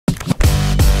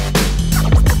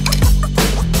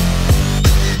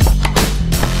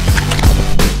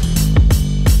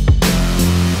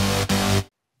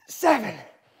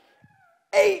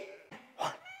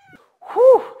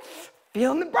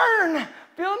Feeling the burn,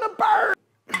 feeling the burn.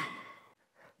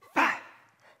 5.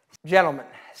 Gentlemen,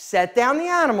 set down the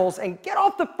animals and get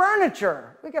off the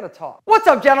furniture. We gotta talk. What's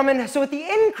up, gentlemen? So with the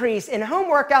increase in home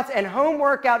workouts and home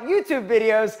workout YouTube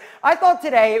videos, I thought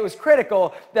today it was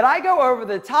critical that I go over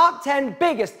the top 10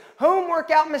 biggest home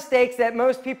workout mistakes that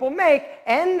most people make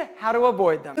and how to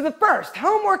avoid them. So the first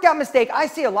home workout mistake I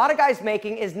see a lot of guys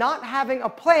making is not having a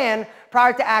plan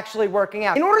prior to actually working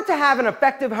out. In order to have an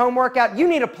effective home workout, you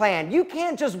need a plan. You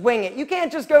can't just wing it. You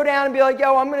can't just go down and be like,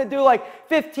 yo, I'm gonna do like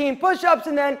 15 push-ups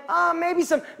and then maybe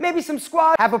some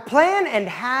squats. Have a plan and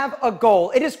have a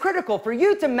goal. It is critical for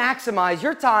you to maximize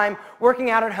your time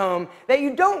working out at home that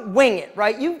you don't wing it,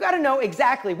 right? You've got to know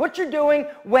exactly what you're doing,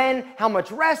 when, how much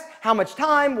rest, how much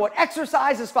time, what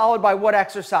exercise is followed by what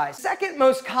exercise. Second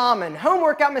most common home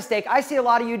workout mistake I see a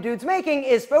lot of you dudes making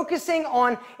is focusing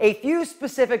on a few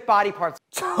specific body parts.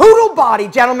 Total body,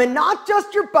 gentlemen, not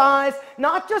just your buys,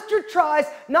 not just your tries,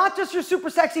 not just your super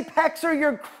sexy pecs or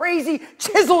your crazy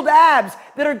chiseled abs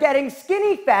that are getting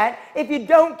skinny fat if you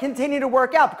don't continue to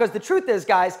work out. Because the truth is,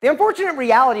 guys, the unfortunate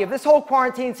reality of this whole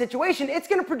quarantine situation, it's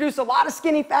going to produce a lot of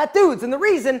skinny fat dudes. And the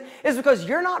reason is because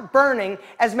you're not burning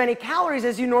as many calories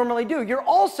as you normally do. You're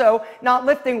also not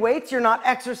lifting weights, you're not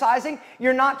exercising,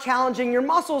 you're not challenging your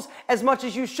muscles as much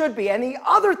as you should be. And the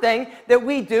other thing that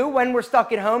we do when we're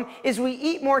stuck at home is we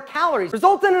eat more calories,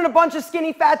 resulting in a bunch of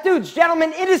skinny fat dudes.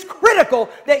 Gentlemen, it is critical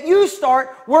that you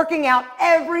start working out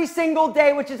every single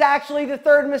day, which is actually the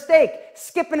third mistake,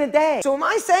 skipping a day. So am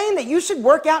I saying that you should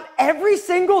work out every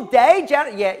single day?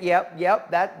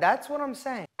 Yep, that's what I'm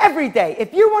saying. Every day.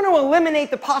 If you want to eliminate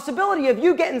the possibility of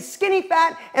you getting skinny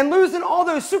fat and losing all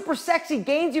those super sexy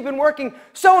gains you've been working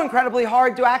so incredibly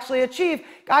hard to actually achieve,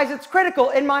 guys, it's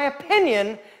critical, in my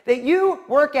opinion, that you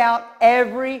work out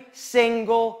every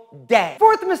single day.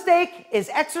 Fourth mistake is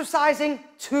exercising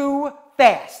too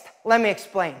fast. Let me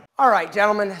explain. All right,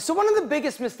 gentlemen, so one of the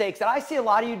biggest mistakes that I see a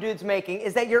lot of you dudes making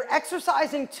is that you're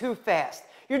exercising too fast.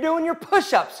 You're doing your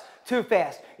push-ups too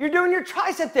fast. You're doing your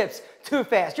tricep dips too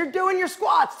fast. You're doing your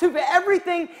squats too fast.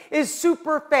 Everything is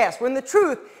super fast. When the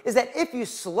truth is that if you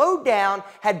slowed down,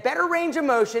 had better range of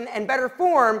motion and better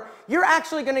form, you're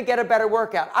actually going to get a better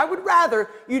workout. I would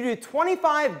rather you do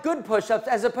 25 good push-ups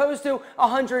as opposed to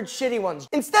 100 shitty ones.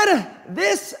 Instead of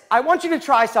this, I want you to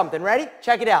try something. Ready?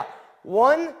 Check it out.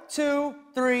 1, 2,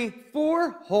 3,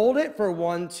 4. Hold it for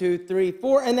 1, 2, 3,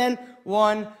 4. And then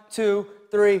 1, 2,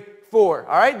 3, 4.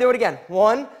 All right, do it again.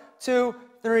 1, 2,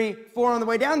 3, 4 on the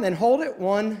way down. Then hold it.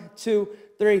 1, 2,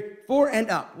 3, 4, and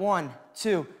up. 1,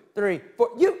 2, 3, 4.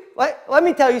 Let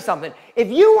me tell you something. If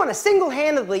you want to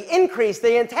single-handedly increase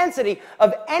the intensity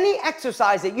of any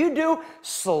exercise that you do,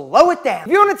 slow it down. If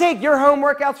you want to take your home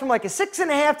workouts from like a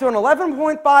 6.5 to an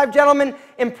 11.5, gentlemen,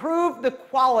 improve the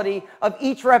quality of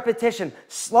each repetition.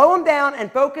 Slow them down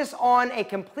and focus on a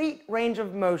complete range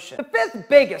of motion. The fifth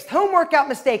biggest home workout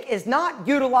mistake is not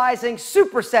utilizing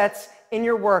supersets in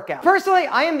your workout. Personally,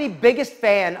 I am the biggest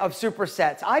fan of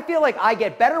supersets. I feel like I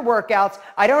get better workouts,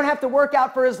 I don't have to work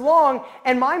out for as long,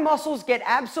 and my muscles get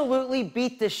absolutely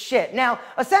beat to shit. Now,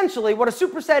 essentially, what a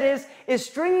superset is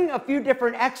stringing a few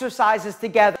different exercises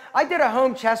together. I did a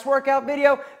home chest workout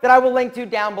video that I will link to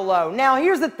down below. Now,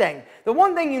 here's the thing. The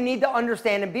one thing you need to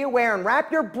understand and be aware and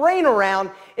wrap your brain around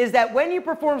is that when you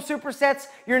perform supersets,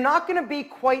 you're not going to be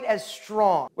quite as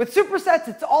strong. With supersets,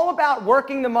 it's all about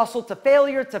working the muscle to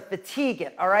failure, to fatigue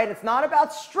it, all right? It's not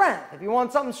about strength. If you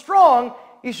want something strong,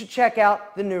 you should check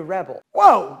out the new Rebel.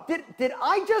 Whoa, did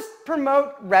I just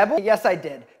promote Rebel? Yes, I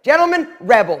did. Gentlemen,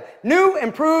 Rebel, new,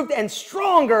 improved, and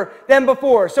stronger than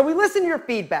before. So we listened to your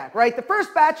feedback, right? The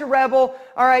first batch of Rebel,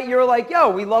 all right, you were like, yo,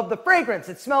 we love the fragrance.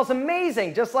 It smells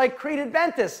amazing, just like Creed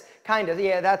Adventus. Kind of,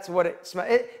 yeah, that's what it smelled.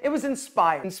 It was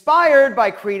inspired. Inspired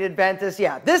by Creed Adventus,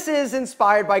 yeah. This is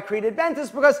inspired by Creed Adventus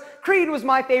because Creed was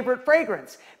my favorite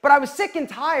fragrance. But I was sick and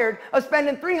tired of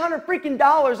spending $300 freaking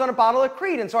on a bottle of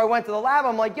Creed. And so I went to the lab.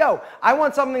 I'm like, yo, I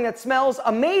want something that smells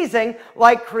amazing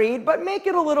like Creed, but make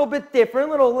it a little bit different,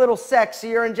 a little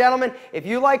sexier. And gentlemen, if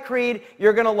you like Creed,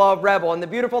 you're going to love Rebel. And the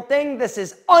beautiful thing, this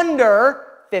is under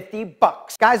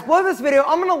 $50. Guys, below this video,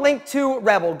 I'm going to link to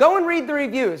Rebel. Go and read the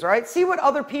reviews, all right? See what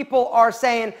other people are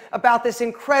saying about this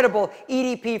incredible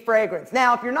EDP fragrance.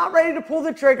 Now, if you're not ready to pull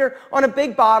the trigger on a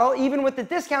big bottle, even with the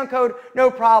discount code,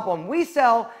 no problem. We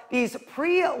sell these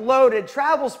pre-loaded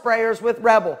travel sprayers with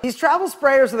Rebel. These travel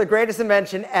sprayers are the greatest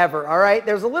invention ever, all right?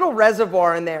 There's a little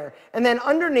reservoir in there, and then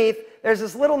underneath, there's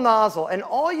this little nozzle, and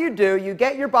all you do, you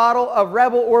get your bottle of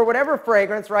Rebel or whatever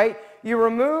fragrance, right? you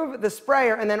remove the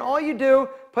sprayer, and then all you do,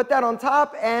 put that on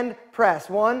top and press.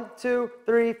 1, 2,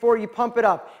 3, 4, you pump it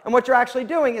up. And what you're actually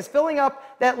doing is filling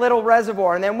up that little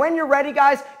reservoir. And then when you're ready,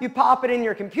 guys, you pop it in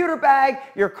your computer bag,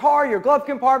 your car, your glove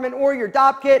compartment, or your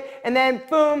DOP kit, and then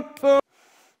boom, boom.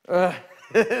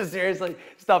 Seriously,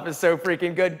 stuff is so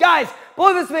freaking good. Guys,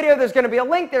 below this video, there's going to be a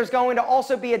link. There's going to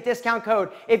also be a discount code.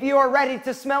 If you are ready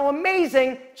to smell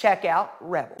amazing, check out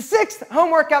Rebel. The sixth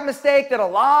home workout mistake that a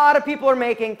lot of people are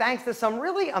making, thanks to some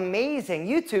really amazing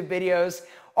YouTube videos,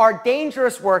 are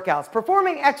dangerous workouts,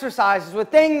 performing exercises with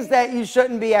things that you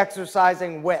shouldn't be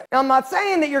exercising with. Now, I'm not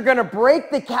saying that you're going to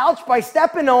break the couch by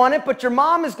stepping on it, but your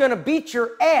mom is going to beat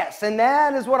your ass, and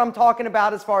that is what I'm talking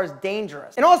about as far as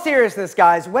dangerous. In all seriousness,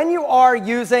 guys, when you are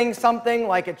using something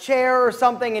like a chair or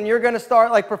something and you're going to start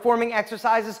like performing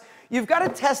exercises, you've got to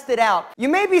test it out. You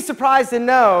may be surprised to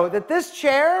know that this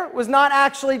chair was not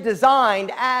actually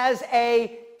designed as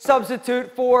a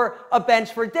substitute for a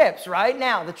bench for dips, right?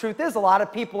 Now, the truth is a lot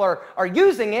of people are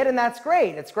using it, and that's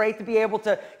great. It's great to be able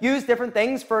to use different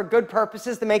things for good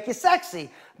purposes to make you sexy,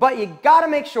 but you gotta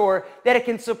make sure that it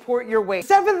can support your weight.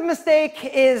 Seventh mistake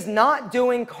is not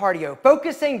doing cardio,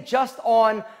 focusing just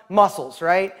on muscles,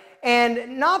 right?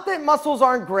 And not that muscles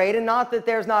aren't great and not that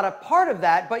there's not a part of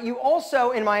that, but you also,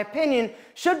 in my opinion,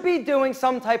 should be doing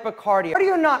some type of cardio.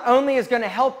 Cardio not only is going to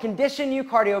help condition you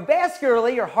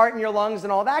cardiovascularly, your heart and your lungs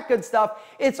and all that good stuff,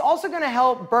 it's also going to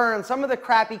help burn some of the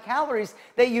crappy calories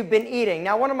that you've been eating.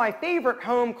 Now, one of my favorite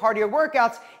home cardio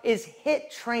workouts is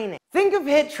HIIT training. Think of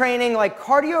HIIT training like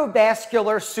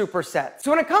cardiovascular supersets.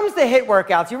 So when it comes to HIIT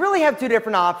workouts, you really have two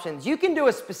different options. You can do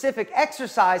a specific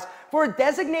exercise for a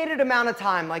designated amount of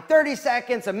time, like 30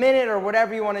 seconds, a minute, or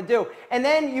whatever you want to do. And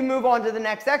then you move on to the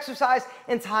next exercise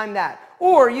and time that.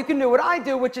 Or you can do what I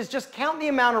do, which is just count the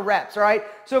amount of reps, all right?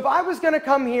 So if I was going to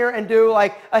come here and do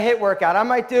like a HIIT workout, I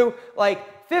might do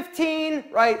like 15,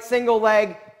 right, single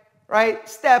leg, right,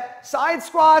 step, side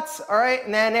squats, all right?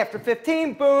 And then after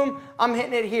 15, boom, I'm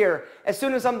hitting it here. As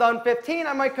soon as I'm done 15,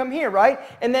 I might come here, right?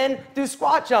 And then do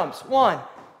squat jumps, 1,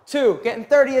 2, getting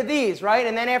 30 of these, right?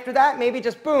 And then after that, maybe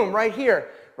just boom, right here,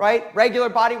 right? Regular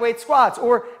body weight squats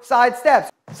or side steps.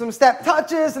 Some step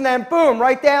touches and then boom,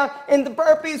 right down into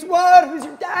burpees. What? Who's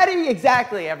your daddy?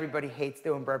 Exactly. Everybody hates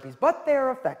doing burpees, but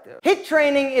they're effective. HIIT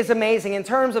training is amazing in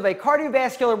terms of a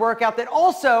cardiovascular workout that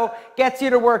also gets you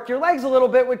to work your legs a little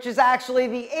bit, which is actually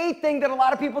the eighth thing that a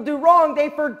lot of people do wrong. They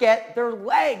forget their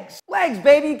legs. Legs,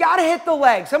 baby. You got to hit the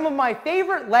legs. Some of my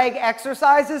favorite leg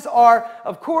exercises are,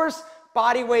 of course,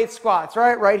 body weight squats,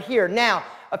 right here. Now,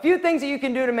 a few things that you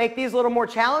can do to make these a little more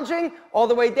challenging, all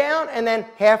the way down and then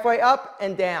halfway up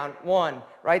and down. 1,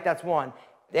 right? That's 1.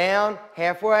 Down,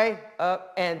 halfway,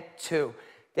 up, and 2.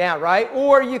 Down, right?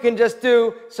 Or you can just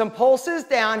do some pulses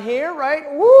down here,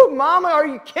 right? Woo, mama, are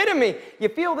you kidding me? You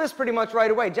feel this pretty much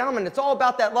right away. Gentlemen, it's all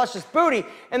about that luscious booty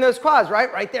and those quads,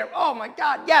 right? Right there. Oh my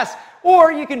God, yes.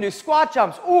 Or you can do squat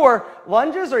jumps or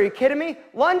lunges. Are you kidding me?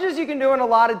 Lunges you can do in a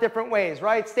lot of different ways,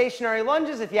 right? Stationary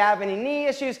lunges, if you have any knee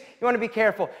issues, you want to be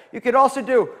careful. You could also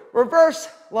do reverse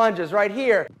lunges right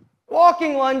here.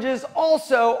 Walking lunges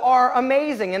also are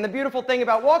amazing. And the beautiful thing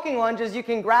about walking lunges, you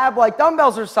can grab like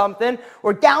dumbbells or something,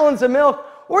 or gallons of milk,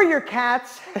 or your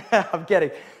cats. I'm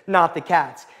kidding, not the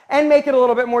cats. And make it a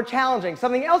little bit more challenging.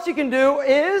 Something else you can do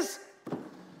is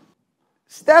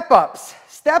step-ups.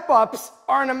 Step-ups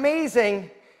are an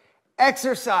amazing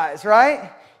exercise,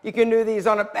 right? You can do these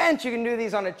on a bench, you can do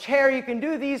these on a chair, you can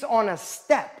do these on a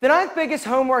step. The ninth biggest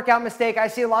home workout mistake I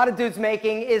see a lot of dudes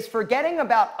making is forgetting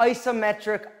about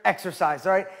isometric exercise,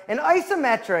 all right? And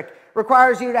isometric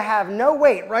requires you to have no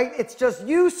weight, right? It's just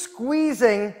you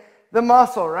squeezing the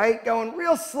muscle, right? Going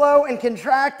real slow and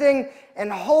contracting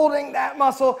and holding that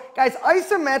muscle. Guys,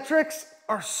 isometrics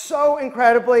are so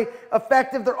incredibly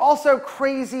effective. They're also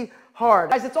crazy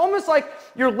hard. Guys, it's almost like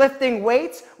you're lifting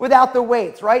weights without the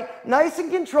weights, right? Nice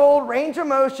and controlled, range of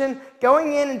motion,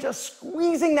 going in and just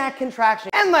squeezing that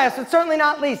contraction. And last, but certainly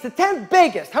not least, the 10th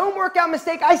biggest home workout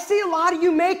mistake I see a lot of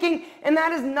you making, and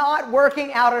that is not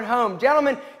working out at home.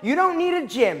 Gentlemen, you don't need a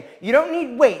gym. You don't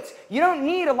need weights. You don't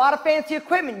need a lot of fancy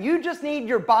equipment. You just need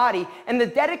your body and the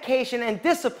dedication and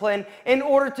discipline in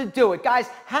order to do it. Guys,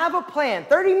 have a plan.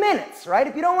 30 minutes, right?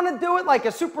 If you don't want to do it like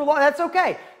a super long, that's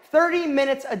okay. 30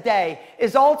 minutes a day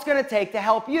is all it's going to take to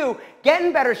help you get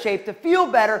in better shape, to feel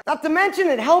better. Not to mention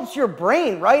it helps your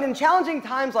brain, right? In challenging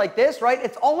times like this, right?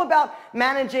 It's all about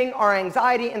managing our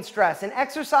anxiety and stress. And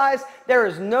exercise, there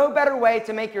is no better way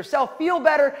to make yourself feel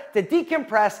better, to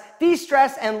decompress,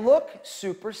 de-stress, and look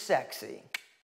super sexy.